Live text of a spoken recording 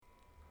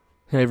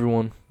Hey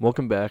everyone,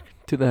 welcome back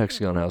to the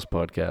Hexagon House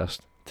podcast.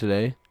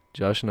 Today,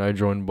 Josh and I are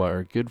joined by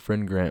our good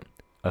friend Grant.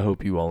 I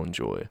hope you all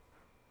enjoy.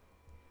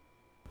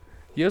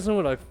 You guys know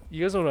what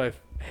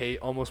I hate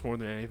almost more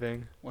than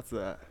anything? What's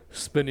that?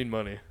 Spending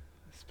money.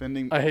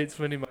 Spending. I hate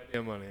spending my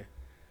damn money.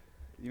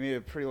 You made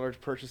a pretty large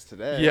purchase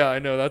today. Yeah, I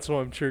know. That's why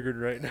I'm triggered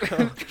right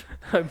now.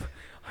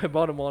 I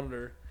bought a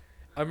monitor.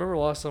 I remember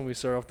last time we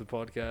started off the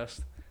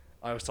podcast,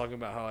 I was talking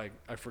about how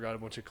I forgot a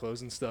bunch of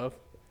clothes and stuff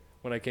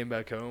when I came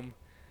back home.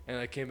 And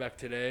I came back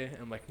today, and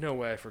I'm like, no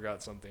way I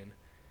forgot something.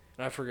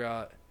 And I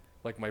forgot,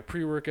 like, my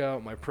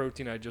pre-workout, my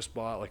protein I just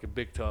bought, like a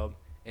big tub,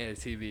 and a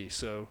TV.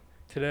 So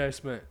today I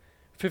spent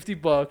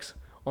 $50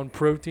 on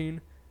protein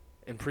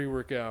and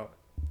pre-workout,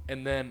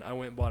 and then I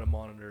went and bought a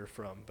monitor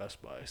from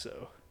Best Buy.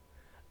 So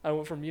I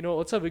went from,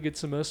 let's have a good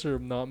semester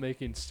of not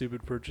making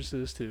stupid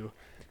purchases to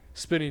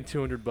spending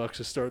 $200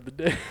 to start the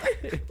day.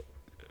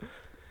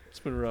 It's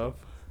been rough.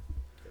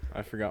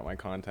 I forgot my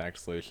contact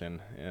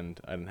solution, and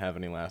I didn't have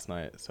any last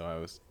night,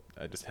 so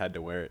I just had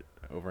to wear it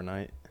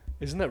overnight.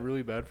 Isn't that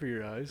really bad for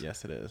your eyes?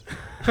 Yes, it is.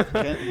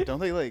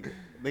 Don't they they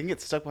can get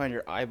stuck behind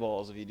your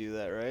eyeballs if you do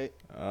that, right?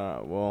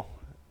 Well,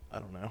 I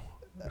don't know.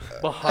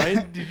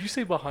 Behind? Did you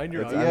say behind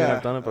your eyes? I mean,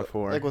 I've done it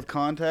before. Like with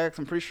contacts,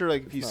 I'm pretty sure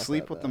if It's you not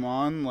sleep that with bad. them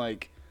on,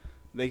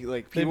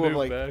 people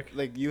move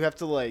back. you have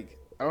to I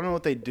don't know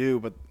what they do,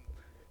 but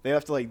they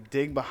have to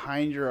dig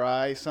behind your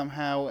eye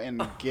somehow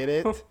and get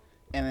it,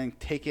 and then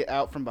take it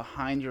out from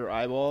behind your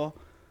eyeball.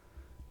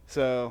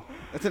 So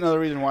that's another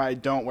reason why I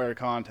don't wear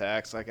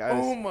contacts.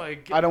 Oh my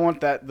god! I don't want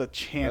the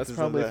chances That's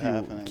probably of if that you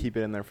happening. keep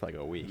it in there for like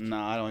a week.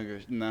 Nah, I don't go.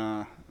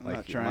 Nah, I'm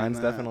not trying.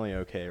 Mine's that. definitely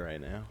okay right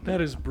now. That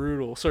is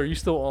brutal. So are you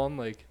still on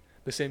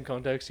the same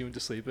contacts you went to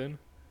sleep in,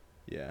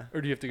 Yeah.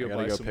 or do you have to I go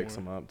gotta buy go some pick more?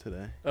 some up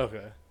today.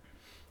 Okay.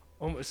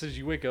 It says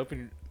you wake up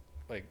and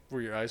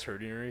were your eyes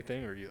hurting or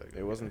anything, or you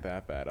It wasn't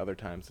that bad. Other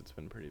times it's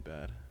been pretty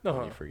bad.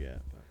 Uh-huh. You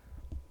forget. But.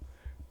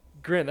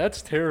 Grant,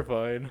 that's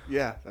terrifying.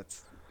 Yeah,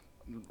 that's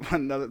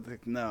another thing.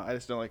 No, I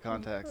just don't like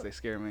contacts. They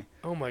scare me.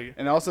 Oh my.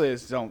 And also, they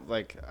just don't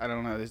I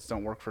don't know. They just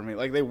don't work for me.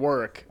 They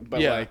work,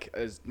 but Yeah.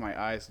 as my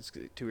eyes just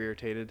get too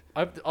irritated.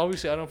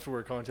 Obviously I don't have to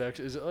wear contacts.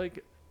 Is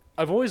it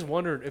I've always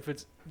wondered if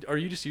are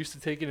you just used to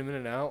taking them in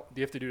and out?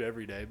 Do you have to do it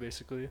every day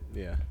basically?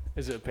 Yeah.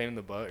 Is it a pain in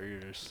the butt or you're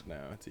just No,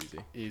 it's easy.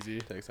 easy?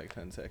 It takes like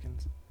 10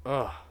 seconds.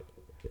 Ugh.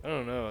 I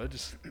don't know.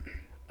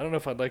 I don't know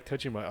if I'd like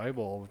touching my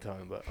eyeball all the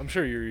time, but I'm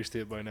sure you're used to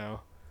it by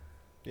now.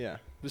 Yeah.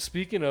 But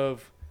speaking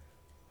of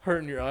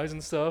hurting your eyes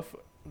and stuff,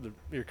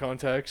 your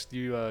contacts,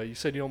 you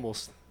said you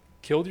almost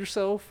killed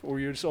yourself, or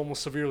you just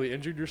almost severely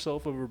injured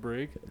yourself over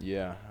break?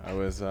 Yeah. I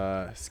was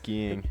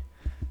skiing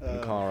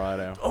in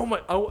Colorado. Oh my!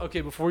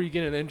 Okay, before you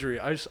get an injury,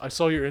 I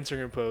saw your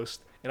Instagram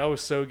post, and I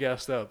was so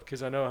gassed up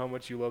because I know how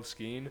much you love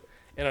skiing,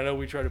 and I know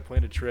we tried to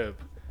plan a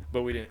trip,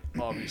 but we didn't,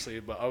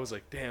 obviously. But I was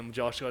like, damn,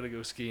 Josh got to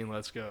go skiing.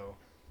 Let's go.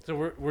 So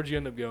where'd you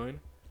end up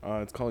going?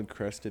 It's called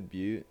Crested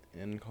Butte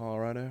in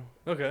Colorado.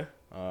 Okay.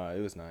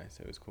 It was nice.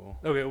 It was cool.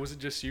 Okay, was it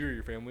just you or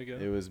your family go?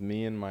 It was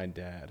me and my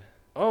dad.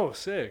 Oh,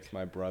 sick.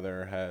 My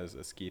brother has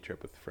a ski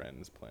trip with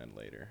friends planned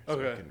later, so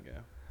Okay. we couldn't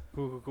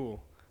go.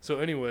 Cool. So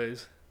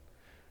anyways.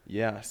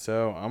 Yeah,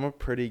 so I'm a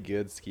pretty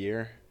good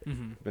skier.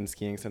 Mm-hmm. Been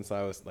skiing since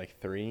I was like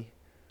 3.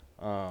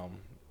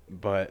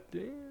 But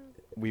Damn.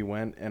 we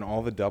went and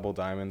all the double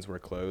diamonds were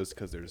closed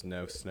because there's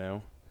no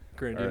snow.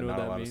 Grant, do you Or know what not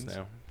a that lot means? of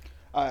snow.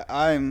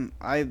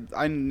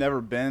 I've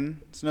never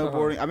been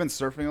snowboarding. Uh-huh. I've been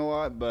surfing a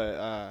lot,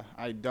 but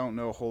I don't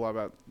know a whole lot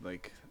about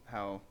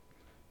how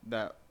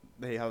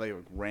they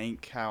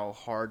rank how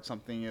hard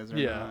something is. Or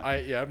Yeah, not.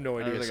 I have no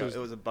idea. It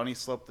was a bunny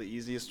slope, the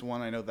easiest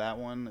one. I know that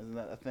one. Isn't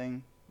that a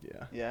thing?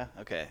 Yeah. Yeah.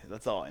 Okay,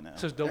 that's all I know.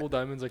 So is double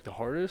diamonds the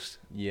hardest?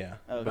 Yeah.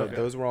 Okay. But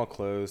those were all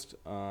closed.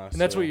 And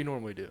that's what you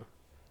normally do.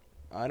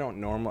 I don't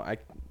normally.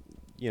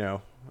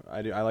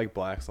 I like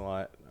blacks a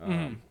lot.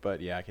 Mhm.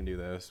 But yeah, I can do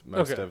those.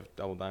 Most Okay. of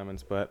double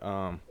diamonds. But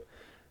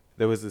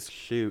there was this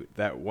chute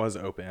that was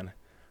open,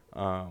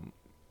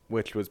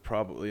 which was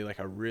probably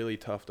a really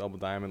tough double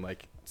diamond,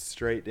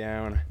 straight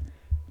down,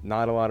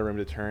 not a lot of room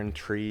to turn,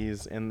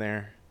 trees in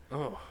there.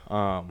 Oh.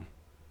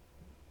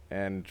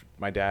 And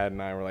my dad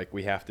and I were like,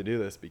 we have to do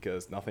this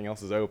because nothing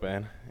else is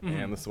open,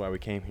 Mhm. and this is why we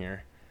came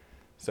here.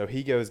 So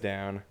he goes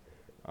down,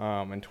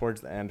 and towards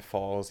the end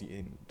falls,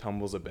 he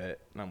tumbles a bit,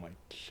 and I'm like,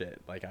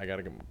 shit, I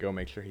gotta go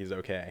make sure he's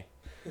okay.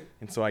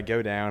 And so I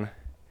go down,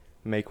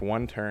 make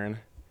one turn,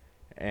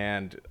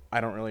 and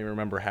I don't really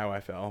remember how I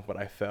fell, but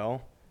I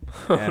fell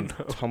and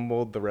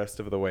tumbled the rest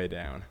of the way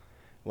down,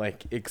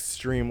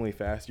 extremely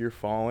fast. You're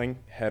falling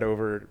head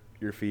over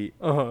your feet.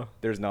 Uh-huh.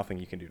 There's nothing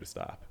you can do to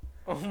stop.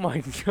 Oh my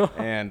god.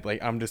 And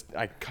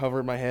I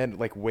covered my head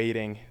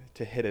waiting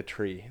to hit a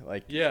tree,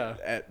 Yeah.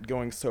 at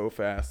going so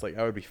fast, I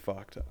would be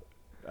fucked.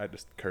 I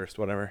just cursed,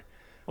 whatever.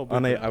 Oh,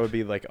 I would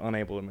be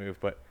unable to move,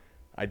 but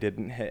I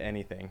didn't hit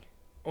anything.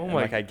 Oh And,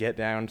 my. I get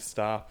down,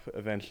 stop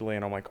eventually,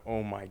 and I'm like,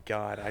 oh my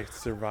god, I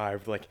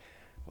survived.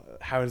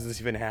 How is this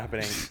even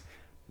happening?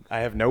 I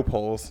have no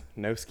poles,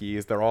 no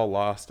skis. They're all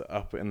lost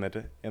up in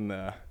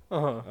the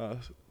Uh-huh.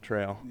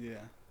 trail. Yeah.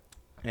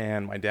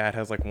 And my dad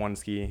has one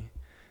ski,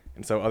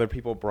 And so other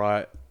people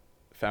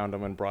found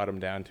them and brought them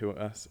down to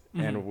us.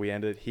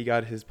 And he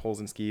got his poles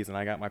and skis, and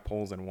I got my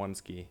poles and one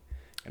ski.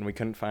 And we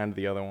couldn't find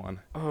the other one.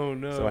 Oh,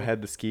 no. So I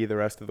had to ski the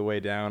rest of the way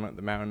down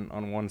the mountain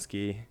on one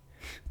ski,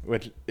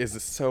 which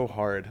is so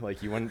hard.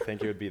 Like, you wouldn't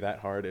think it would be that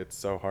hard. It's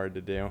so hard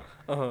to do.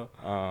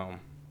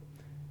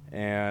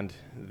 And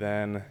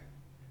then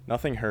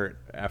nothing hurt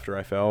after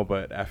I fell,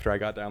 but after I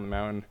got down the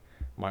mountain,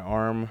 my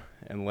arm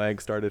and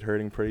leg started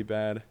hurting pretty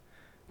bad.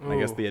 And I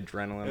guess the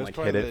adrenaline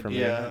hit it from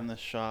yeah, and the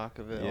shock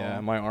of it. Yeah,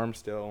 all. my arm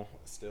still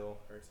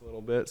hurts a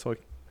little bit, so I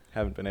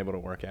haven't been able to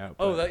work out.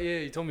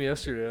 You told me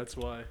yesterday. That's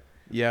why.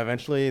 Yeah,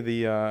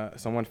 eventually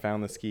someone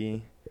found the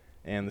ski,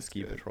 and the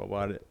ski patrol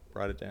brought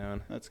it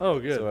down. That's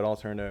good. So it all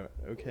turned out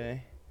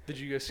okay. Did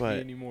you guys ski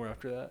anymore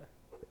after that?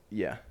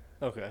 Yeah.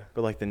 Okay.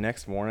 But like the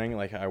next morning,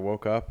 like I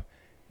woke up,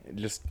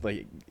 just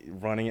like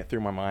running it through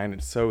my mind.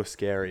 It's so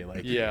scary.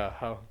 Like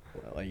how?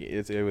 Like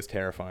it was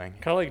terrifying.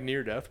 Kind of like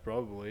near death,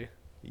 probably.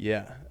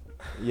 Yeah.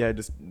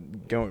 Just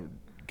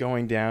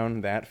going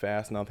down that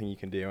fast, nothing you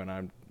can do, and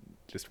I'm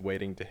just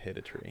waiting to hit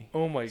a tree.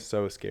 Oh my!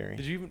 So scary.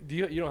 Did you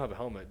don't have a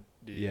helmet?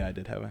 Do you? Yeah, I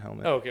did have a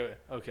helmet. Oh,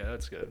 okay,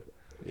 that's good.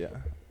 Yeah.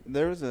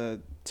 There was a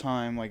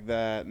time like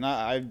that.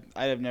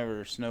 I have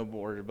never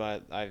snowboarded,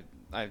 but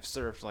I've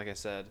surfed, like I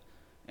said,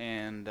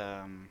 and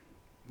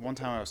one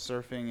time I was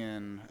surfing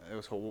in it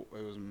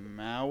was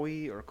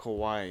Maui or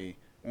Kauai,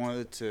 one of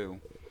the two.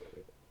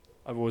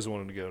 I've always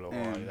wanted to go to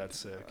Hawaii. And, That's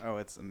sick. Oh,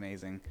 it's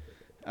amazing.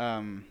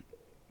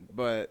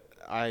 But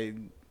I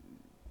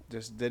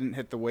just didn't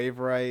hit the wave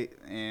right,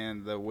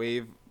 and the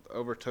wave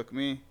overtook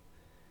me,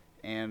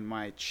 and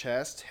my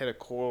chest hit a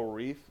coral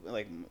reef,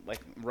 like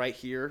right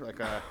here,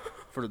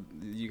 for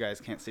you guys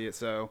can't see it,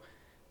 so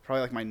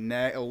probably like my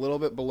neck, a little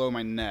bit below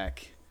my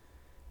neck,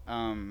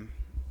 and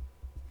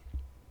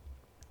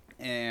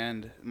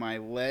my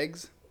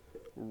legs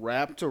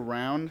wrapped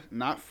around,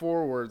 not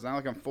forwards, not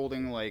like I'm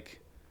folding like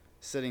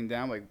sitting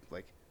down,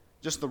 like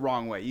just the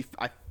wrong way.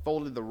 I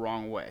folded the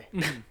wrong way.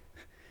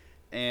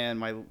 And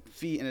my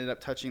feet ended up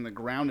touching the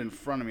ground in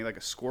front of me like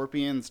a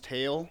scorpion's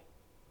tail.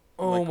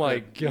 Oh my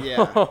gosh.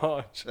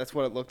 Yeah, that's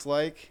what it looked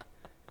like.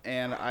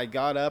 And I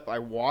got up, I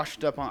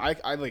washed up on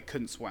I like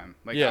couldn't swim.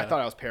 I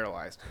thought I was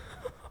paralyzed.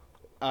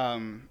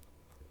 I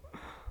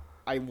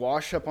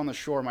wash up on the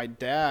shore. My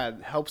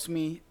dad helps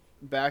me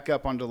back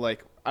up onto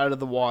like out of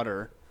the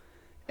water.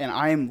 And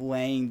I am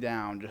laying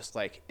down just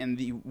like in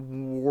the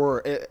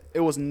it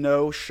was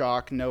no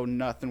shock, no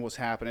nothing was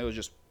happening. It was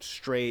just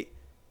straight.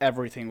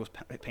 Everything was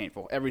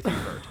painful. Everything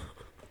hurt.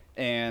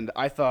 And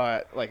I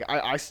thought, like,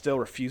 I still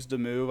refused to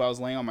move. I was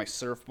laying on my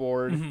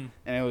surfboard, and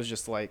it was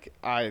just like,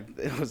 I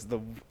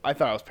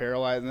thought I was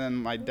paralyzed. And then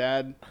my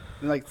dad,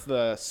 like,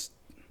 the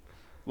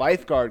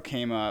lifeguard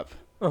came up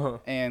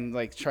and,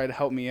 like, tried to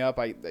help me up.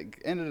 I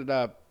ended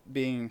up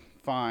being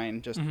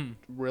fine, just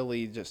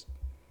really just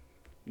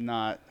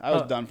not. I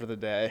was done for the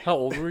day. How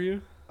old were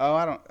you?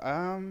 Oh,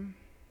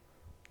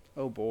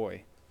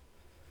 boy.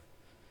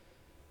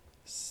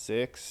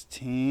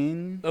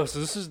 16. Oh, so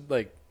this is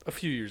like a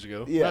few years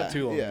ago. Yeah, Not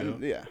too long ago.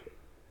 Yeah.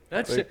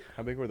 That's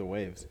How big were the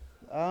waves?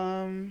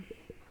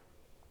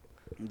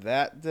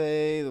 That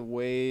day the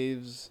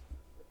waves,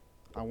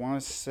 I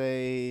want to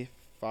say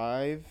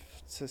 5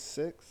 to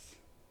 6.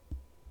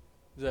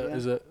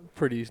 Is that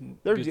pretty?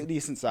 They're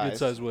decent size. Good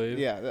size wave.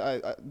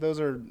 Yeah, those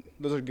are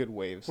good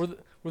waves.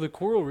 Were the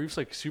coral reefs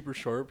like super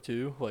sharp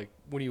too? Like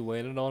when you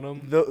landed on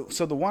them?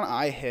 So the one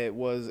I hit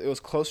was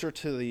closer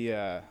to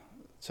the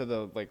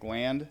like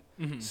land.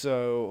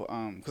 So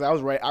because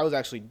I was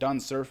actually done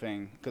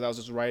surfing because I was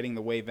just riding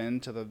the wave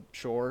into the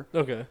shore.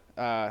 Okay.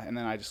 And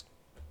then I just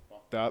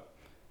walked up.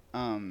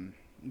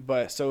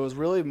 But so it was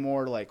really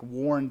more like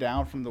worn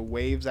down from the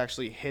waves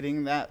actually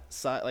hitting that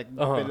side, like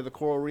bit of the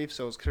coral reef.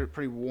 So it was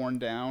pretty worn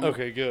down.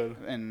 Okay, good.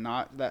 And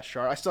not that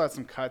sharp. I still had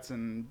some cuts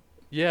and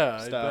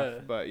stuff. I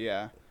bet. But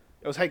yeah,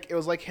 it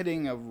was like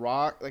hitting a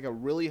rock, like a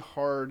really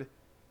hard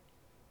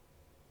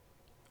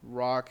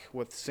rock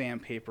with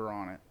sandpaper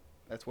on it.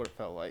 That's what it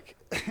felt like.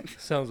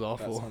 Sounds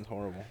awful. That sounds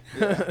horrible.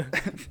 Yeah.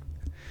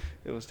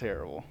 It was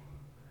terrible.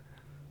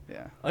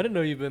 Yeah. I didn't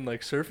know you've been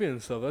like surfing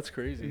and stuff. That's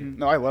crazy.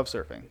 No, I love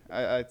surfing.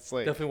 It's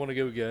like Definitely want to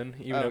go again,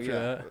 even after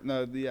that.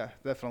 No, yeah,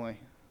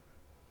 definitely.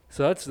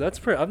 So that's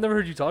pretty. I've never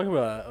heard you talk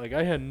about that. Like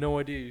I had no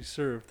idea you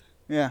surfed.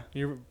 Yeah.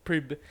 You're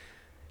pretty.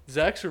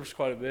 Zach surfs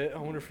quite a bit. I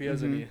wonder if he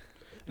has any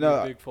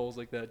big falls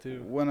like that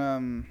too.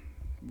 When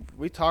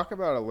we talk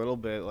about it a little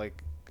bit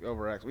like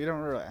over X. We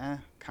don't really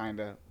kind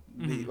of.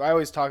 I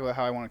always talk about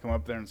how I want to come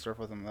up there and surf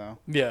with him though.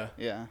 Yeah.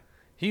 Yeah.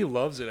 He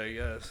loves it, I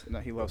guess. No,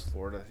 he loves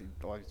Florida.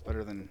 It's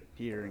better than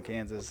here in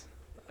Kansas.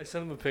 I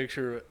sent him a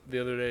picture the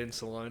other day in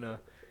Salina,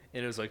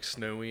 and it was like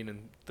snowing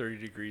and 30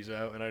 degrees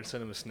out, and I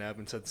sent him a snap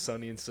and said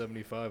sunny and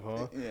 75,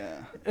 huh?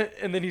 Yeah.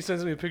 And then he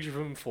sends me a picture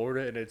from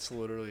Florida, and it's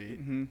literally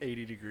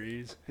 80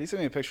 degrees. He sent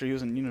me a picture. He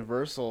was in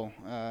Universal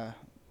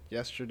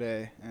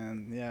yesterday,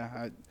 and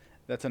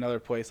that's another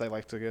place I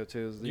like to go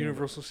to. Is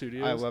Universal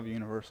Studios. I love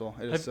Universal.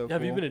 It is so cool.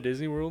 Have you been to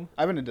Disney World?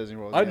 I've been to Disney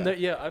World. I've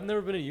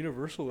never been to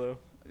Universal though.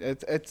 I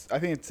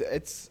think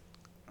it's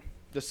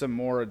just a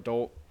more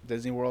adult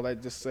Disney World,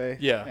 I'd just say.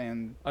 Yeah.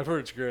 And I've heard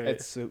it's great.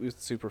 it's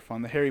super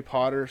fun. The Harry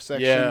Potter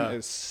section Yeah.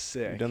 is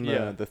sick. You've done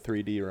Yeah. the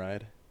 3D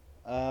ride.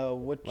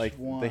 Which Like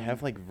one? they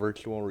have like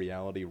virtual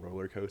reality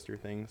roller coaster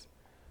things.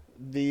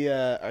 The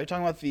are you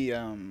talking about the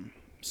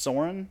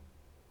Soarin'?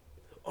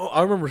 Oh,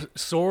 I remember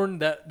Soren.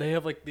 That they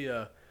have like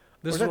the.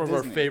 This Or is is one that of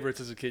our Disney? favorites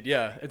as a kid.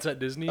 Yeah, it's at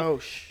Disney. Oh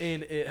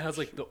And it has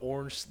like the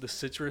orange, the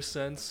citrus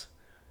scents,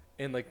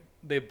 and like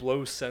they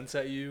blow scents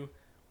at you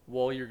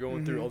while you're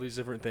going through Mhm. all these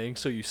different things,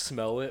 so you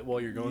smell it while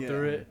you're going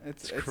through it.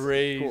 It's Cool.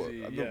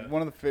 crazy. Yeah.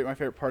 One of my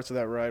favorite parts of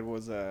that ride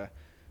was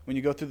when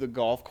you go through the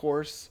golf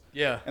course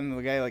Yeah. and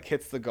the guy like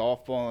hits the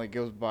golf ball and like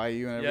goes by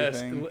you and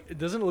Yes. everything. It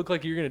doesn't look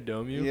like you're gonna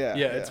dome you. Yeah,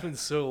 Yeah. It's yeah. been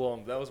so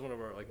long. That was one of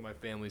our my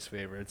family's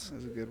favorites. That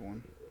was a good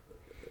one.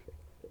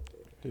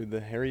 Dude,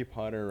 the Harry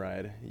Potter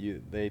ride,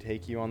 they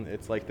take you on,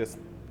 it's like this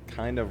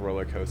kind of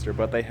roller coaster,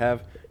 but they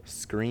have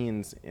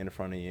screens in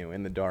front of you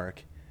in the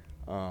dark.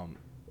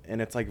 And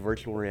it's like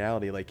virtual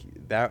reality. Like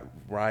that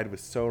ride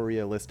was so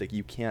realistic,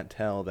 you can't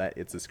tell that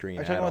it's a screen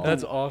Are you at talking all. about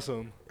That's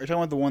awesome. Are you talking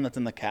about the one that's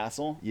in the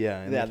castle?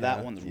 Yeah, in Yeah, the that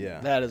ca- one's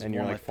yeah. that is And one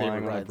you're of my like flying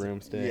favorite on a rides.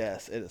 broomstick.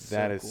 Yes, it is.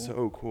 That so is cool.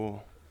 so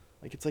cool.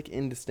 Like it's like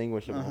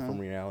indistinguishable Uh-huh. from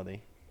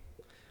reality.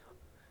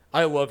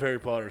 I love Harry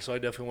Potter, so I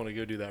definitely want to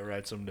go do that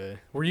ride someday.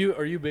 Are you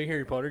a big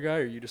Harry Potter guy,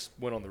 or you just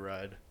went on the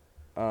ride?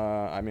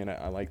 I mean,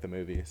 I like the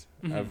movies.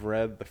 Mhm. I've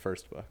read the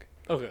first book,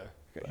 Okay.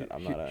 Okay, but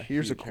I'm not a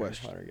here's a huge Harry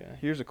question. Potter guy.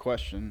 Here's a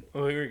question.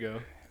 Oh, here we go.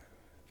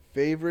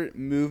 Favorite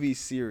movie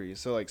series?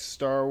 So like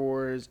Star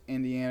Wars,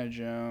 Indiana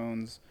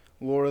Jones,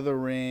 Lord of the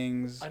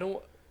Rings.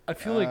 I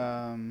feel like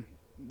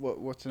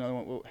what's another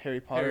one? Well,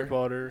 Harry Potter. Harry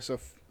Potter. So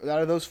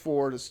out of those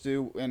four, let's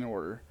do in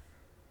order.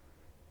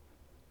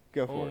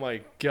 Go for Oh it.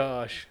 my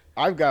gosh.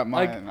 I've got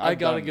mine. I I've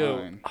gotta done go.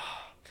 mine.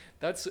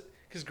 That's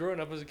because growing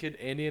up as a kid,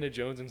 Indiana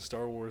Jones and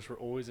Star Wars were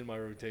always in my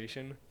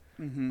rotation.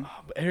 Mm-hmm.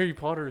 But Harry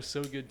Potter is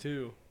so good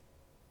too.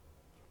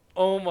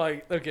 Oh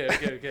my.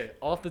 Okay.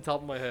 Off the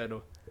top of my head,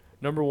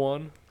 number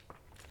one.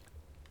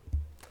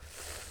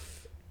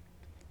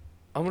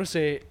 I'm gonna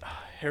say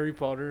Harry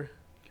Potter.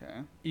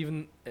 Okay.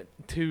 Even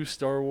 2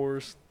 Star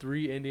Wars,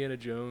 3 Indiana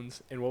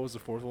Jones, and what was the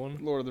 4th one?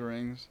 Lord of the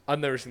Rings. I've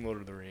never seen Lord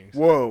of the Rings.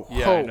 Whoa.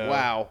 Yeah, I Oh know.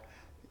 wow.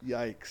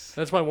 Yikes.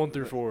 That's my 1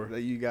 through 4.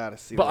 That you gotta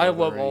see. But Lord I of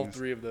the love all Rings.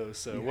 3 of those.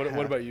 So You what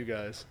have- about you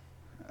guys?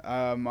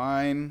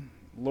 Mine,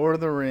 Lord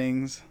of the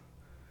Rings,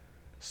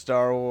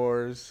 Star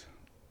Wars,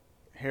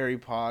 Harry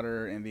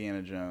Potter,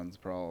 Indiana Jones,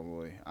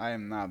 probably. I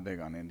am not big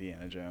on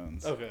Indiana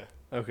Jones. Okay.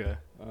 I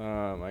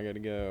gotta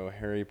go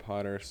Harry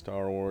Potter,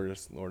 Star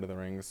Wars, Lord of the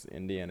Rings,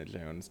 Indiana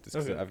Jones. Just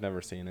 'cause Okay. I've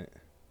never seen it.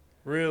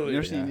 Really? You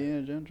never seen Yeah.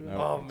 Indiana Jones?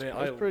 No. Oh man,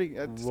 I It's pretty.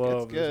 It's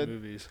love good. those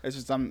movies. It's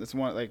just it's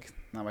one like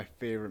not my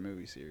favorite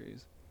movie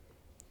series.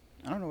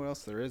 I don't know what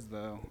else there is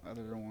though,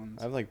 other ones.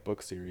 I have like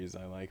book series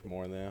I like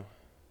more though.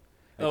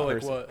 Oh,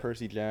 like what?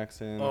 Percy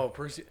Jackson. Oh,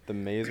 Percy. The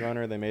Maze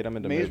Runner. They made them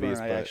into Maze movies,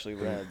 Runner I but actually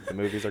read. the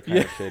movies are kind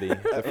of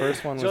shitty. The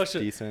first one was Josh,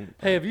 decent.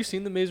 Hey, have you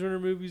seen the Maze Runner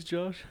movies,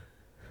 Josh?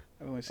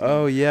 I've only seen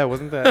Oh yeah,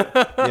 wasn't that?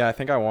 Yeah, I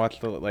think I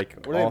watched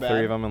like Were they all 3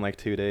 bad? of them in like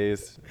 2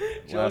 days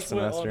last Josh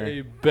went on semester.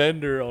 a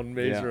bender on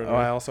Maze Yeah. Runner. Oh,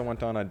 I also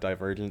went on a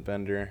Divergent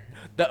bender.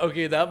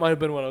 That might have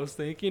been what I was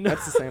thinking.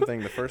 That's the same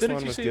thing. The first Didn't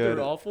one you was say good.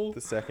 they're awful? The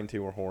second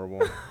 2 were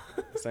horrible.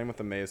 Same with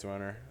the Maze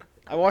Runner.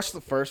 I watched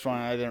the first one.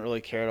 And I didn't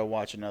really care to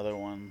watch another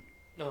one.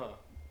 Uh-huh.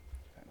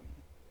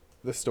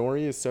 The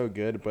story is so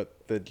good,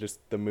 but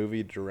the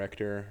movie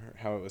director,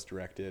 how it was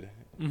directed,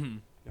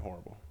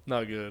 horrible.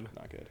 Not good.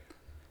 Not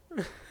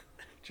good.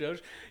 Josh,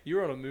 you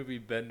were on a movie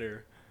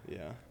bender.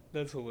 Yeah.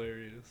 That's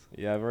hilarious.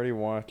 Yeah, I've already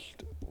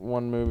watched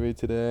one movie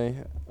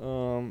today.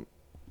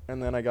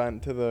 And then I got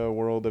into the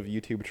world of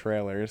YouTube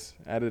trailers.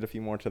 Added a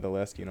few more to the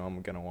list. You know,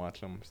 I'm going to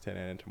watch them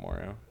today and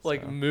tomorrow.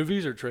 Like so.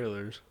 movies or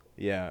trailers?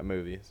 Yeah,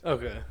 movies.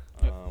 Okay.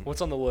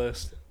 What's on the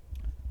list?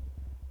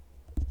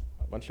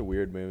 A bunch of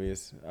weird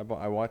movies.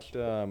 I watched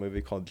a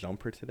movie called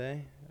Jumper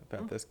today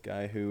about this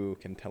guy who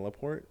can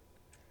teleport.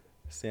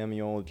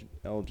 Samuel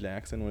L.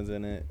 Jackson was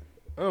in it.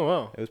 Oh,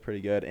 wow. It was pretty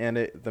good.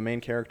 And the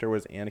main character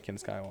was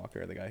Anakin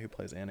Skywalker, the guy who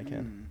plays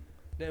Anakin.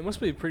 Yeah, it must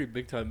be a pretty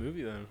big time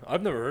movie then.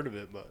 I've never heard of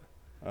it, but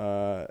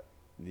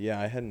Yeah,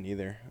 I hadn't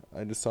either.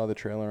 I just saw the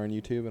trailer on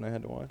YouTube and I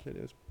had to watch it.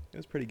 It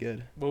was pretty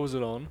good. what was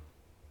it on?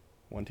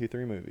 1, 2,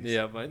 3 movies.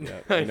 Yeah, but Yeah,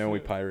 I know we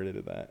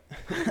pirated that.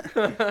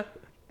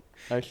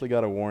 I actually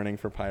got a warning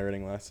for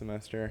pirating last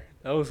semester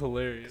That was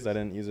hilarious. because I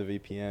didn't use a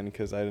VPN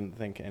because I didn't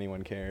think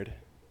anyone cared.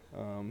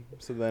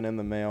 So then in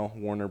the mail,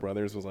 Warner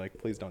Brothers was like,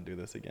 please don't do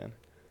this again.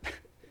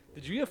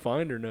 Did you get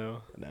fined or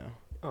no? No.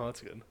 Oh, that's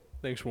good.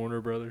 Thanks,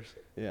 Warner Brothers.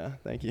 Yeah,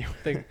 thank you.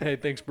 Hey,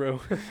 thanks, bro.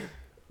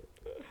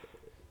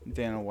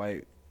 Dana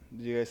White.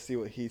 Did you guys see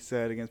what he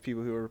said against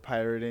people who were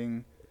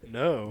pirating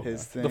No.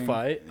 his thing? The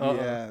fight? Uh-uh.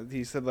 Yeah,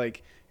 he said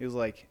he was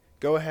like,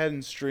 go ahead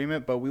and stream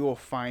it, but we will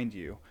find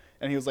you.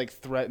 And he was like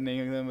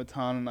threatening them a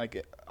ton, like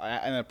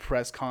in a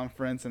press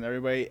conference, and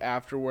everybody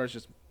afterwards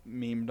just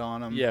memed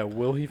on him. Yeah,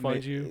 will he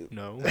find you?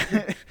 No.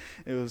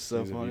 It was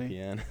so Use a funny.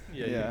 VPN.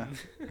 Yeah.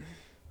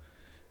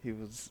 He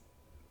was.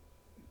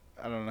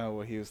 I don't know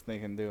what he was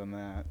thinking doing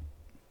that.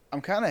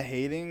 I'm kind of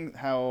hating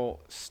how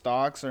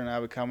stocks are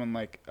now becoming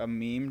like a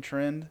meme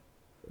trend.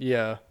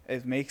 Yeah.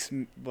 It makes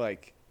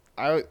like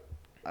I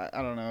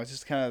don't know. It's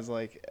just kind of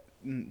like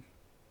I don't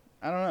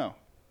know.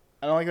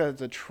 I don't like that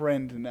it's a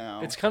trend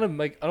now. It's kind of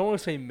like, I don't want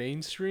to say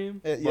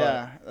mainstream. But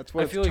Yeah, that's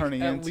what I it's feel like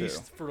turning at into.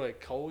 least for like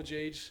college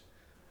age,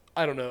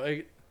 I don't know.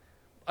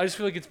 I just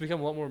feel like it's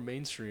become a lot more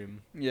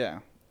mainstream. Yeah,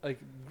 Like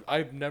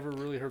I've never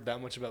really heard that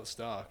much about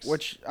stocks.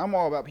 which I'm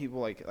all about. People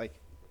like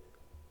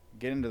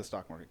get into the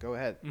stock market. Go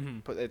ahead.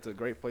 Mm-hmm. It's a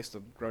great place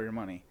to grow your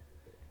money.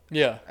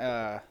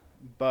 Yeah.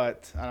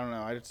 But I don't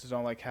know. I just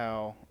don't like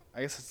how.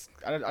 I guess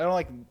I don't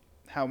like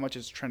how much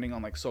it's trending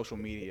on like social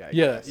media. I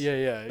guess.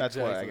 Yeah. That's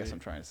what I exactly. guess I'm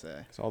trying to say.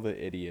 Because all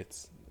the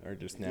idiots are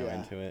just now Yeah.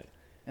 into it.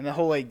 And the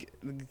whole like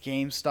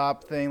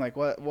GameStop thing, like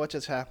what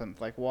just happened?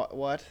 Like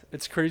what?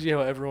 It's crazy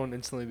how everyone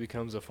instantly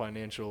becomes a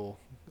financial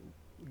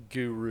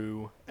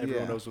guru.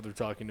 Everyone Yeah. knows what they're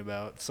talking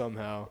about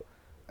somehow.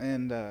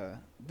 And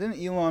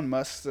didn't Elon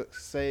Musk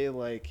say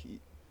like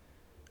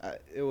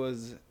it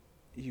was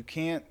you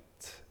can't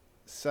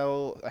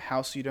sell a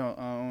house you don't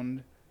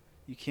own,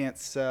 you can't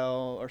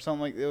sell or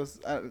something like it was.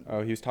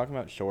 Oh, he was talking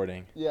about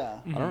shorting. Yeah,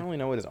 Mhm. I don't really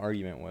know what his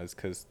argument was,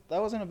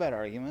 that wasn't a bad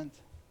argument.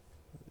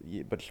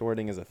 but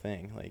shorting is a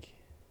thing. Like,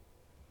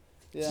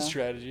 It's a Yeah,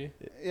 strategy.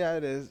 yeah,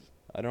 it is.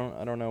 I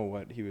don't know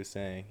what he was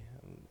saying.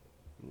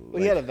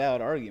 Well, he had a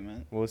valid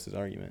argument. What was his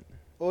argument?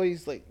 Well,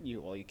 he's like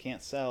you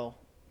can't sell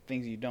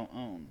things you don't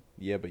own.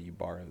 Yeah, but you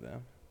borrow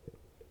them.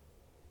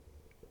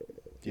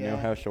 Do you know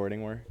Yeah. how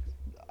shorting works?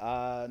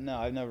 No,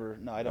 I've never.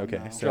 No, I don't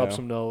Okay, know. so- Drop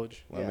some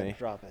knowledge. Let yeah, me.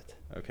 drop it.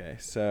 Okay,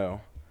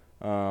 so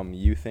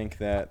you think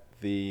that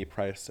the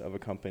price of a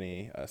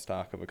company, a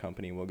stock of a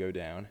company, will go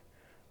down,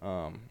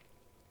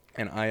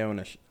 and I own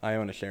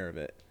a share of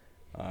it.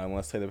 And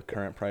let's say the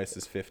current price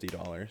is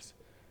 $50.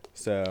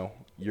 So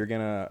you're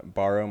gonna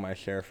borrow my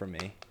share from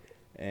me,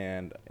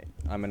 and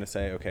I'm gonna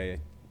say, okay,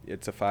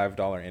 it's a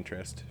 $5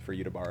 interest for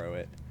you to borrow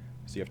it.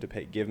 So you have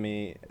to give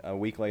me a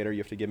week later. You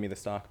have to give me the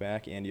stock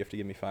back, and you have to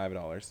give me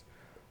 $5.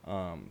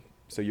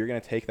 So you're gonna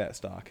take that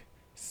stock,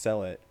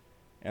 sell it,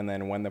 and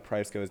then when the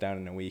price goes down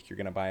in a week, you're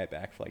gonna buy it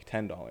back for like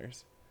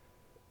 $10.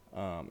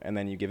 And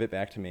then you give it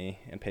back to me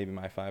and pay me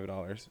my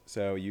 $5.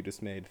 So you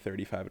just made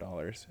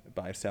 $35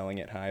 by selling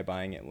it high,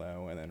 buying it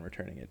low, and then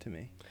returning it to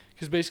me.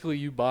 Because basically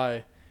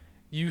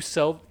you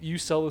sell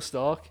the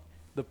stock,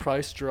 the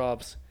price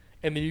drops,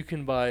 and then you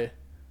can buy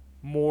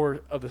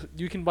more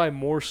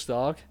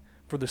stock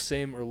for the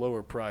same or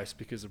lower price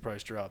because the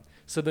price dropped.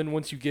 So then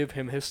once you give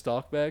him his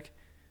stock back,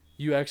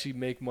 you actually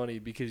make money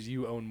because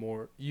you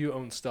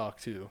own stock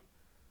too.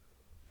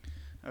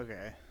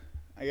 Okay,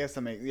 I guess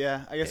that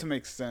it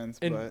makes sense.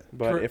 And-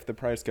 But if the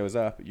price goes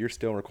up, you're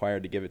still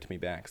required to give it to me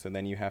back. So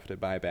then you have to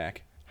buy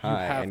back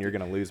high, and you're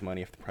going to lose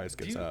money if the price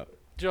goes up.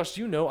 Josh,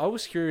 I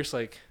was curious,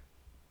 like,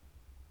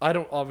 I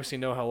don't obviously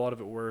know how a lot of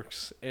it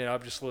works, and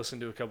I've just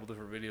listened to a couple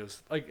different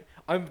videos. Like,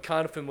 I'm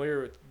kind of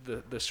familiar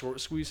with the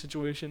short squeeze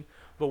situation,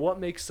 but what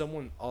makes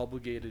someone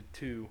obligated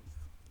to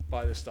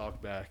buy the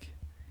stock back?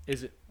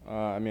 Is it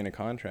I mean, a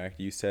contract.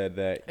 You said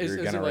that you're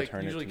going is to it like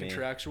return it usually to me.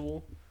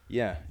 contractual?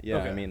 Yeah. Okay.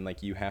 I mean,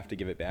 like, you have to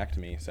give it back to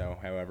me. So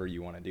however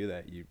you want to do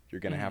that, you're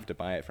going to have to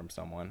buy it from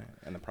someone,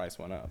 and the price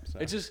went up. So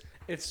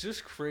It's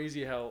just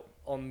crazy how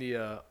on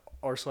the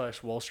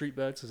r/Wall Street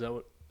Bets, is that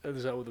what the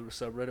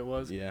subreddit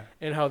was? Yeah.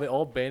 And how they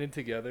all banded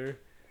together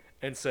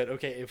and said,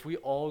 okay, if we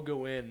all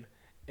go in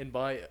and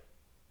buy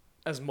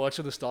as much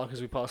of the stock as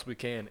we possibly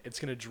can, it's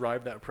going to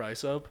drive that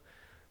price up.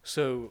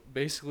 So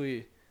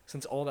basically,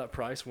 since all that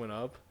price went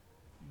up,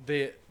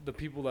 the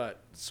people that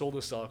sold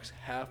the stocks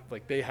have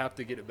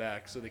to get it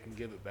back so they can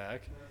give it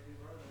back.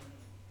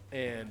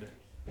 And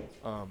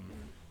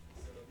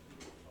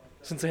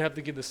since they have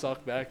to give the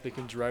stock back, they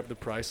can drive the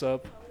price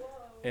up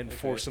and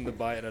force them to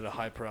buy it at a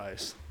high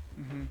price.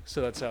 Mm-hmm.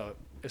 So that's how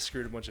it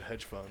screwed a bunch of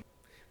hedge funds.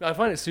 Now, I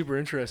find it super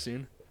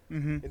interesting.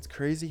 Mm-hmm. It's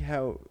crazy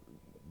how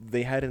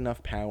they had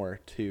enough power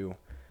to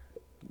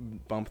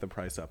bump the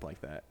price up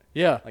like that.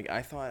 Yeah. Like,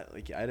 I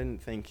didn't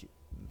think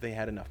they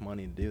had enough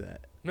money to do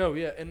that. No,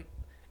 yeah, and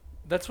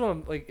that's what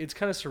I'm like. It's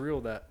kind of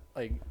surreal that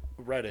like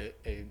Reddit,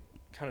 a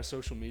kind of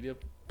social media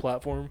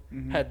platform,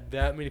 Mhm. had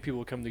that many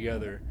people come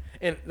together,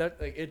 and that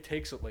like it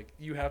takes like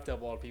you have to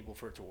have a lot of people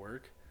for it to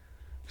work.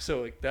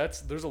 So like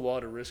there's a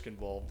lot of risk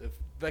involved. If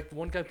like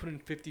one guy put in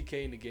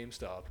 $50K into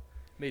GameStop,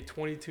 made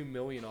 $22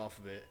 million off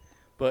of it,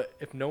 but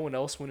if no one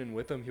else went in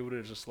with him, he would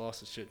have just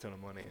lost a shit ton of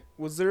money.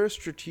 Was there a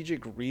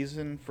strategic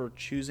reason for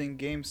choosing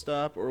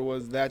GameStop, or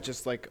was that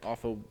just like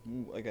off of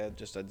like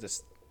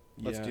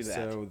let's do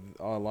that? So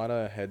a lot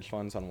of hedge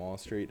funds on Wall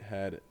Street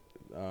had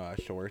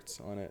shorts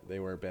on it. They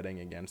were betting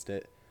against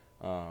it.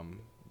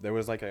 There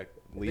was like a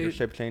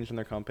leadership change in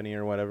their company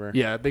or whatever.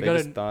 Yeah, they got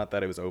just in- thought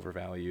that it was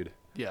overvalued.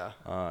 Yeah.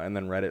 And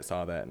then Reddit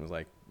saw that and was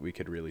like, we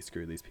could really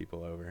screw these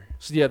people over.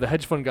 So yeah, the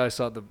hedge fund guy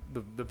saw the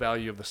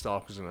value of the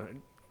stock was gonna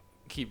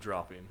keep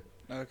dropping.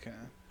 Okay.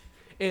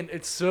 And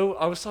it's so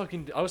I was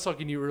talking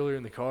to you earlier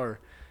in the car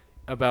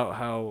about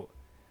how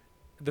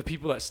the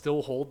people that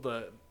still hold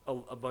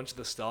a bunch of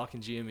the stock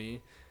in GME,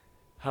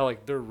 how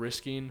like they're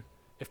risking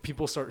if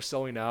people start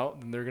selling out,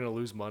 then they're gonna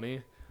lose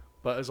money.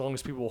 But as long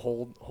as people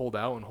hold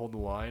out and hold the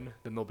line,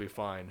 then they'll be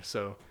fine.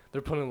 So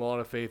they're putting a lot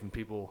of faith in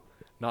people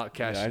not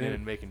cashing in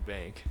and making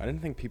bank. I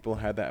didn't think people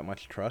had that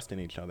much trust in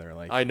each other.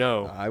 Like, I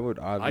know. I would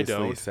obviously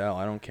don't. sell.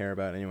 I don't care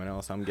about anyone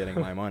else. I'm getting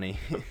my money.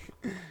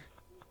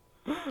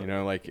 You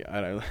know, like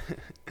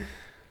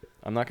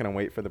I'm not gonna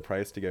wait for the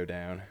price to go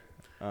down,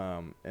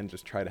 and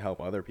just try to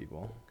help other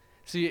people.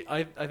 See,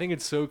 I think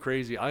it's so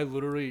crazy. I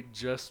literally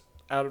just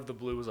out of the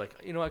blue was like,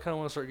 I kind of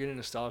want to start getting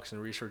into stocks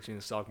and researching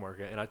the stock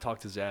market. And I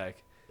talked to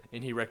Zach,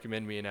 and he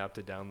recommended me an app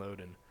to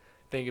download and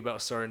think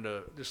about starting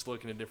to just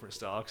look into different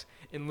stocks.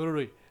 And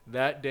literally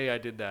that day I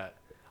did that.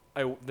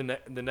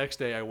 The next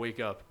day I wake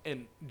up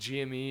and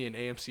GME and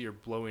AMC are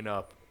blowing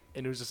up,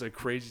 and it was just a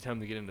crazy time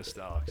to get into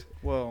stocks.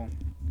 Well,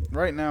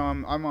 right now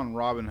I'm on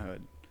Robinhood.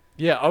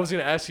 Yeah, I was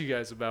gonna ask you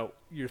guys about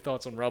your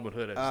thoughts on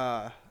Robinhood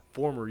as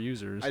former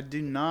users. I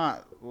do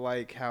not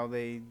like how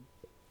they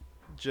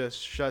just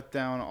shut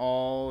down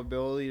all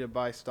ability to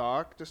buy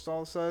stock just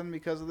all of a sudden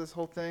because of this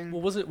whole thing.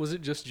 Well, was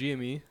it just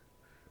GME?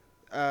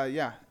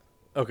 Yeah.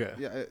 Okay.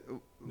 Yeah.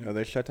 No,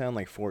 they shut down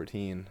like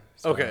 14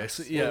 Okay, stocks.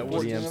 so yeah,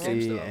 Well,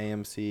 GMC, GameStop.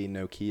 AMC,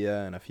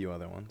 Nokia, and a few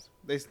other ones.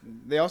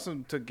 They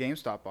also took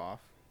GameStop off.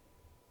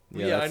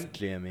 Yeah, That's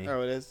GME.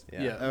 Oh, it is.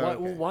 Yeah. Oh, Why,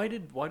 okay. well,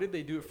 why did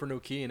they do it for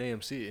Nokia and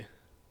AMC?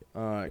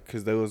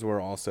 Because those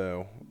were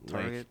also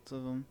Targets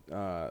of them.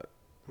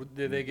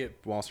 Did they get?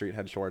 Wall Street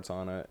had shorts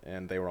on it,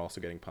 and they were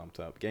also getting pumped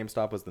up.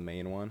 GameStop was the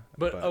main one.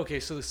 But okay,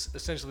 so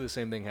essentially the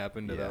same thing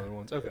happened to the Yeah. other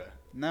ones. Okay.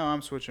 Now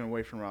I'm switching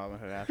away from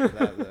Robinhood after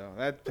that though.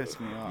 That pissed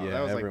me off. Yeah,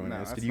 that was everyone like,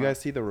 no, is. that's Did you not- guys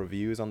see the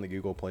reviews on the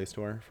Google Play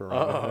Store for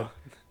Robinhood?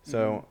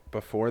 So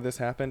before this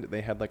happened,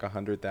 they had like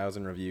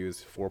 100,000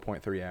 reviews,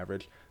 4.3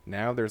 average.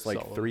 Now there's like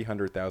Solid.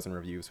 300,000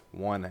 reviews,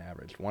 1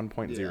 average,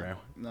 1.0. Yeah.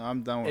 No,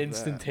 I'm done with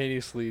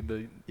Instantaneously,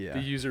 the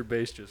user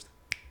base just. that.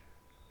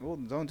 Well,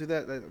 don't do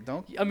that.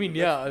 Don't. I mean,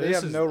 yeah, They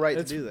have no right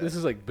to do that. This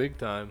is like big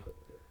time.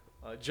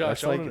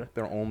 Josh, That's like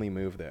their only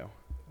move, though.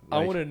 I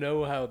Like, want to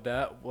know how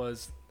that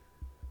was.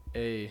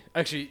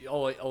 Actually,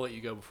 I'll let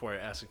you go before I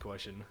ask a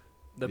question.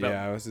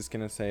 Yeah, I was just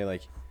gonna say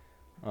like,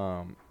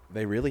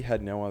 they really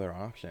had no other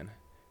option,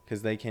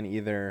 because they can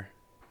either,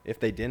 if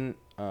they didn't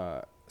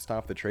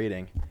stop the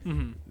trading,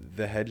 Mm-hmm.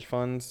 the hedge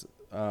funds,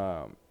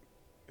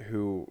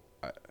 who,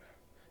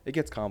 it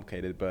gets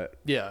complicated, but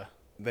Yeah.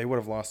 they would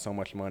have lost so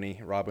much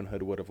money.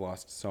 Robinhood would have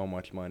lost so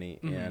much money,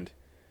 Mhm. and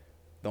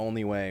the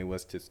only way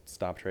was to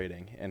stop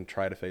trading and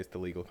try to face the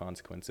legal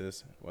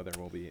consequences. Whether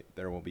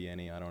there will be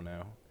any, I don't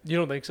know. You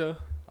don't think so?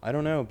 I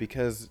don't know,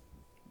 because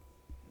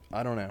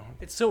I don't know.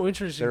 It's so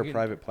interesting. They're a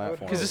private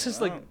platform. Because this is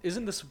I like, don't-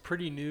 isn't this a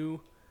pretty new?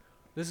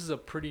 This is a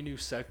pretty new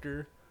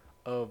sector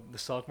of the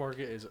stock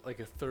market. Is like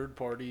a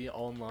third-party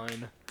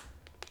online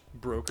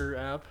broker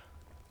app.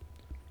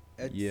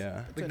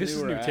 Yeah. It's Like a this is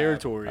newer new app.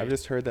 territory. I've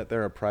just heard that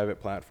they're a private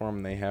platform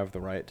and they have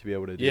the right to be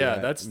able to do Yeah,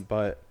 that. that's-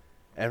 But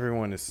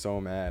everyone is so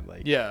mad.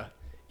 Like, Yeah,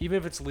 even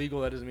if it's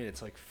legal, that doesn't mean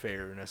it's like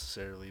fair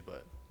necessarily.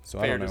 But so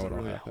I fair don't know doesn't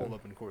what'll really happen. hold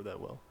up in court that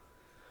well.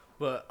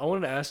 But I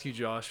wanted to ask you,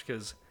 Josh,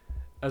 because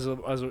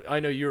I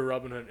know you're a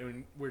Robinhood, and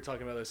we were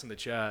talking about this in the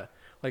chat.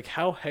 Like,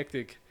 how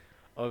hectic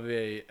of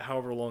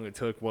however long it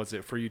took was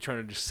it for you trying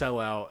to just sell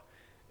out,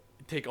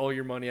 take all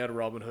your money out of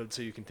Robinhood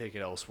so you can take it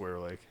elsewhere?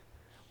 Like,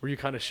 were you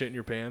kind of shitting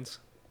your pants?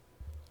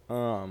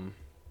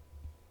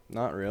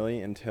 Not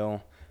really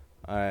until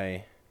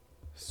I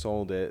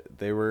sold it.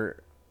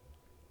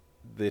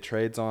 The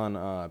trades on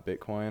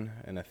Bitcoin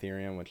and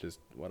Ethereum, which is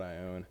what I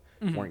own,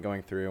 Mhm. weren't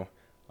going through.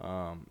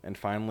 And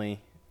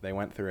finally they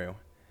went through,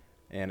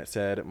 and it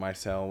said my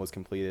sell was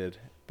completed,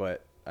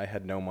 but I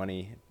had no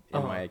money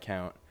in my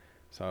account.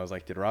 So I was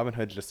like, did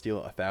Robinhood just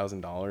steal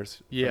 $1,000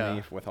 from Yeah.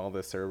 me with all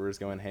the servers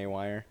going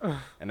haywire?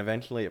 And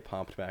eventually it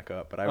popped back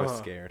up, but I was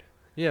scared.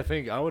 Yeah, I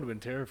think I would have been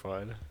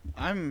terrified.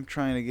 I'm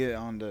trying to get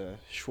onto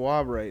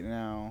Schwab right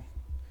now,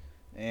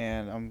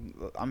 and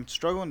I'm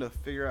struggling to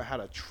figure out how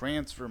to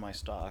transfer my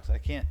stocks. I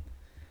can't,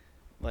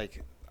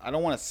 like, I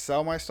don't want to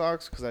sell my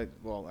stocks because I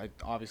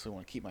obviously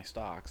want to keep my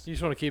stocks. You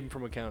just want to keep them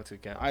from account to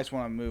account. I just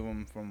want to move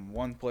them from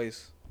one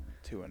place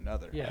to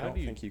another. Yeah, I how don't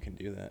do you- think you can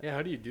do that. Yeah,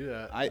 how do you do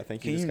that? I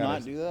think can you just you gotta,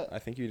 not do that? I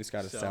think you just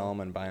got to Sell. sell them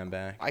and buy them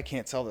back. I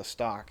can't sell the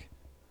stock.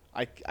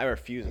 I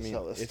refuse to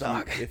sell the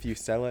stock. If you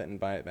sell it and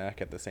buy it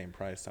back at the same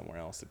price somewhere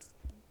else, it's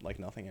like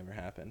nothing ever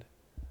happened.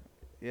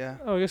 Yeah,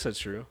 Oh, I guess that's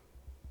true.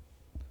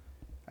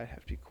 I'd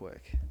have to be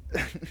quick. I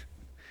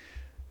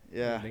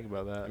yeah, didn't think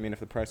about that. I mean,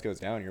 if the price goes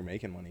down, you're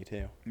making money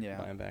too. Buy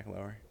yeah, them back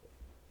lower.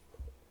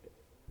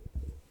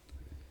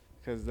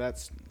 because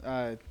that's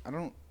I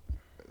don't.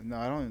 No,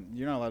 I don't.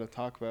 You're not allowed to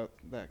talk about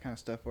that kind of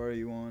stuff, are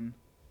you? On.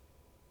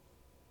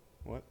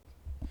 What?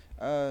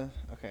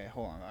 Okay,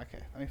 hold on.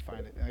 Okay, let me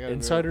find it. I gotta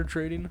Insider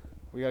trading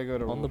we gotta go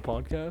to on the We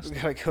podcast?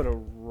 gotta go to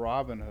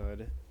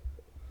Robinhood.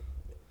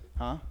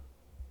 Huh?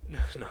 No,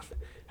 nothing.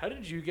 How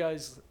did you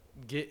guys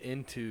get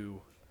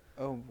into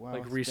Oh wow.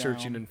 like it's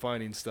researching down. and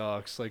finding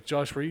stocks? Like,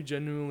 Josh, were you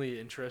genuinely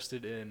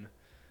interested in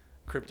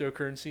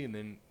cryptocurrency, and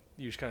then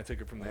you just kind of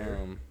took it from there?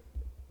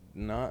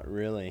 Not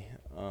really.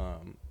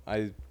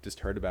 I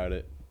just heard about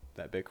it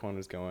that Bitcoin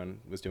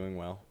was doing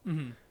well.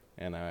 Mm-hmm.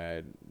 And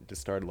I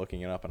just started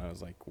looking it up, and I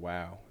was like,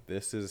 wow,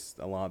 this is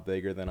a lot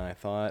bigger than I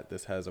thought.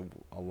 This has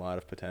a lot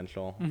of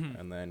potential. Mhm.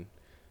 And then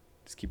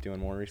just keep doing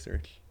more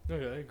research.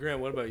 Okay, Grant,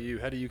 what about you?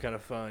 How do you kind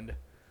of find,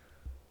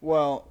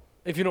 Well,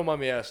 if you don't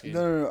mind me asking,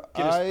 no,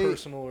 get as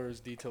personal or as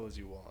detailed as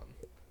you want.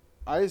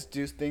 I just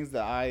do things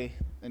that I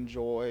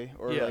enjoy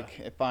or Yeah.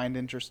 like find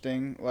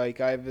interesting.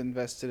 Like I've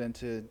invested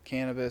into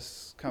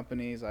cannabis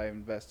companies. I've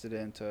invested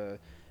into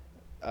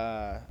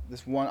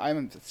this one.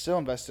 I'm still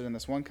invested in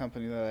this one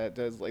company that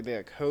does like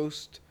they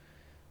host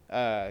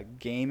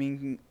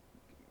gaming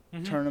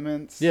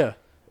tournaments. Yeah.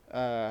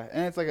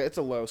 And it's like it's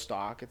a low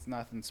stock. It's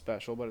nothing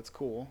special, but it's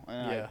cool.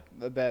 And Yeah.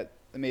 I bet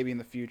maybe in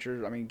the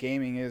future. I mean,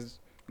 gaming is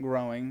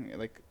growing,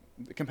 like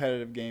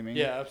competitive gaming.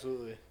 Yeah,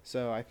 absolutely.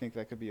 So I think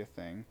that could be a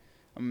thing.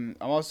 I'm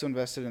also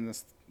invested in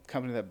this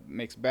company that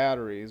makes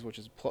batteries, which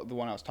is the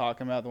one I was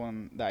talking about, the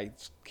one that I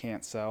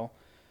can't sell.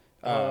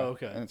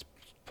 Okay. And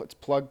it's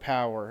Plug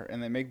Power,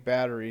 and they make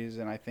batteries,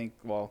 and I think,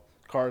 well,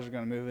 cars are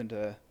going to move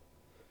into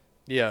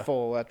Yeah.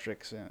 full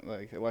electrics, and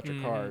like electric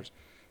Mhm. cars.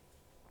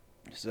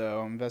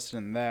 So I'm invested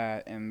in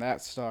that, and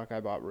that stock I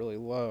bought really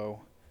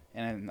low.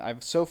 And I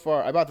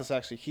bought this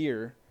actually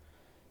here,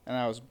 and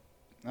I was,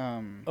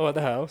 Oh, at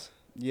the house?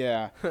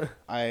 yeah,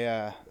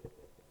 I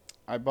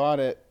bought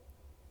it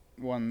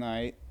one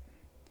night,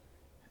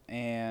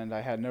 and I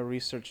had no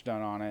research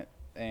done on it,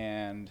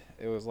 and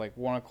it was like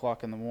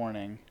 1:00 in the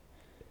morning,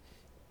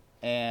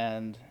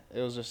 and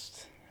it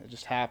just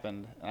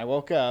happened. And I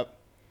woke up,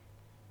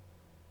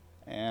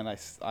 and I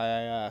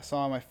saw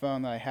on my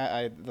phone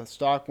that the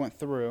stock went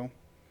through,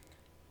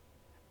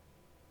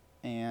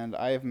 and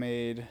I have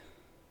made,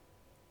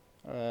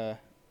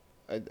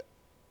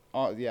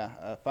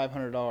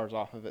 $500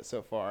 off of it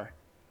so far.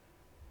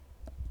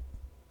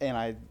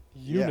 And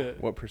Unit.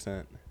 What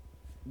percent?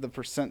 the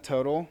percent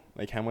total,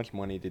 Like, how much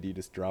money did you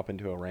just drop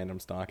into a random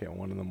stock at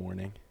 1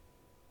 a.m?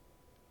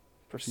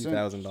 percent.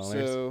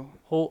 $2,000. So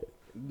Whole.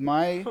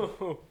 my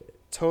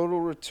total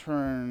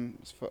return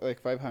is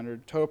like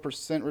 500. Total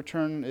percent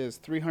return is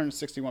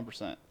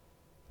 361%.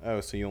 Oh,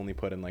 so you only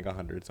put in like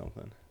 100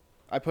 something.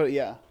 I put it,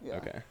 yeah.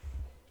 Okay.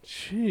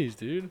 Jeez,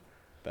 dude.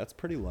 That's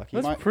pretty lucky.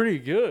 That's pretty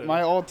good.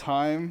 My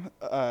all-time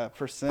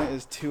percent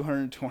is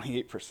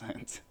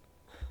 228%.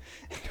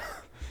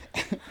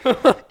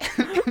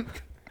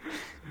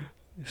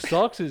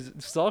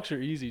 Stocks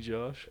are easy,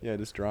 Josh. Yeah,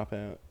 just drop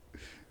out.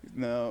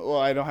 No, well,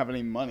 I don't have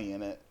any money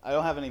in it. I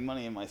don't have any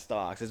money in my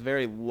stocks. It's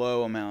very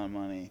low amount of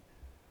money.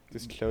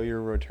 Just show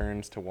your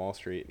returns to Wall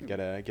Street. Get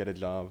a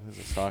job as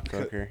a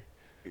stockbroker.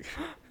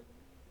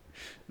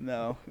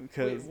 No, Wait,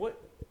 because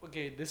what?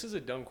 Okay, this is a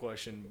dumb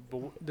question,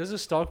 but does a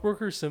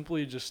stockbroker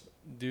simply just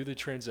do the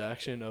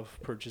transaction of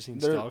purchasing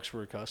They're stocks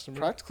for a customer?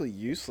 practically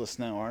useless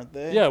now, aren't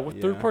they? Yeah, with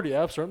Yeah. third-party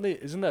apps, aren't they?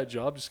 Isn't that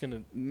job just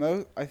gonna?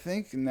 I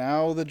think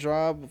now the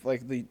job,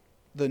 like the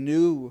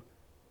new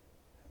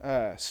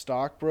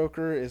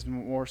stockbroker is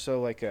more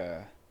so like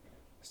a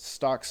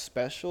stock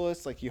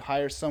specialist. Like you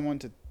hire someone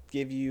to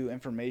give you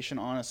information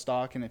on a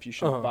stock and if you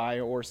should Uh-huh. buy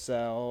or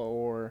sell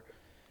or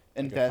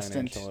Like invest a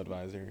in. financial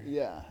advisor.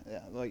 Yeah,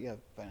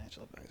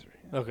 financial advisor.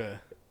 Yeah. Okay.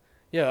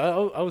 Yeah,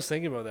 I was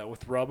thinking about that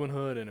with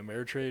Robinhood and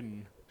Ameritrade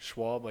and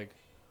Schwab. Like,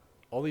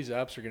 all these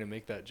apps are gonna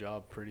make that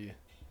job pretty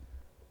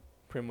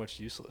much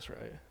useless,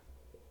 right?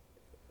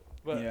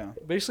 But Yeah.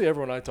 basically,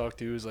 everyone I talk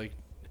to is like,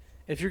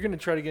 if you're gonna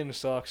try to get into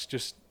stocks,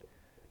 just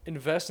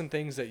invest in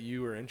things that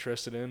you are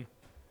interested in,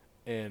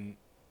 and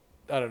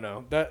I don't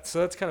know so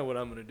that's kind of what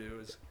I'm gonna do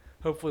is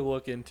hopefully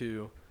look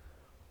into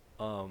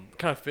kind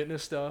of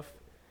fitness stuff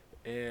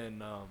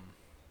and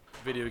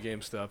video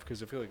game stuff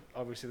because I feel like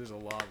obviously there's a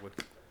lot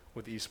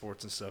with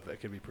esports and stuff that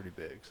could be pretty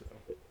big. So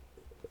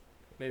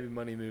maybe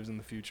money moves in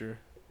the future.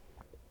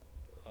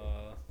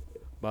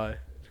 Bye.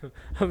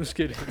 I'm just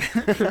kidding.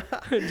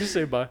 Just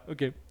say bye.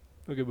 Okay,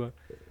 bye.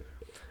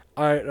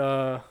 All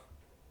right.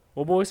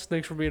 Well, boys,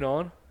 thanks for being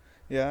on.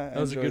 Yeah. That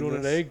was a good enjoyed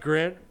one this. today.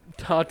 Grant,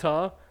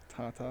 Ta-ta.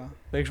 Ta-ta.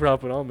 Thanks for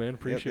hopping on, man. Yep,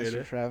 Appreciate thanks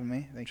it. for having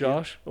me. Thank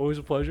Josh, always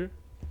a pleasure.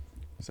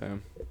 So.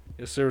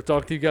 Yes, sir.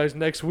 Talk to you guys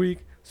next week.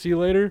 See you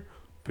later.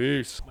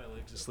 Peace. My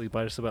leg's asleep.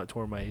 I just about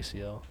tore my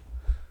ACL.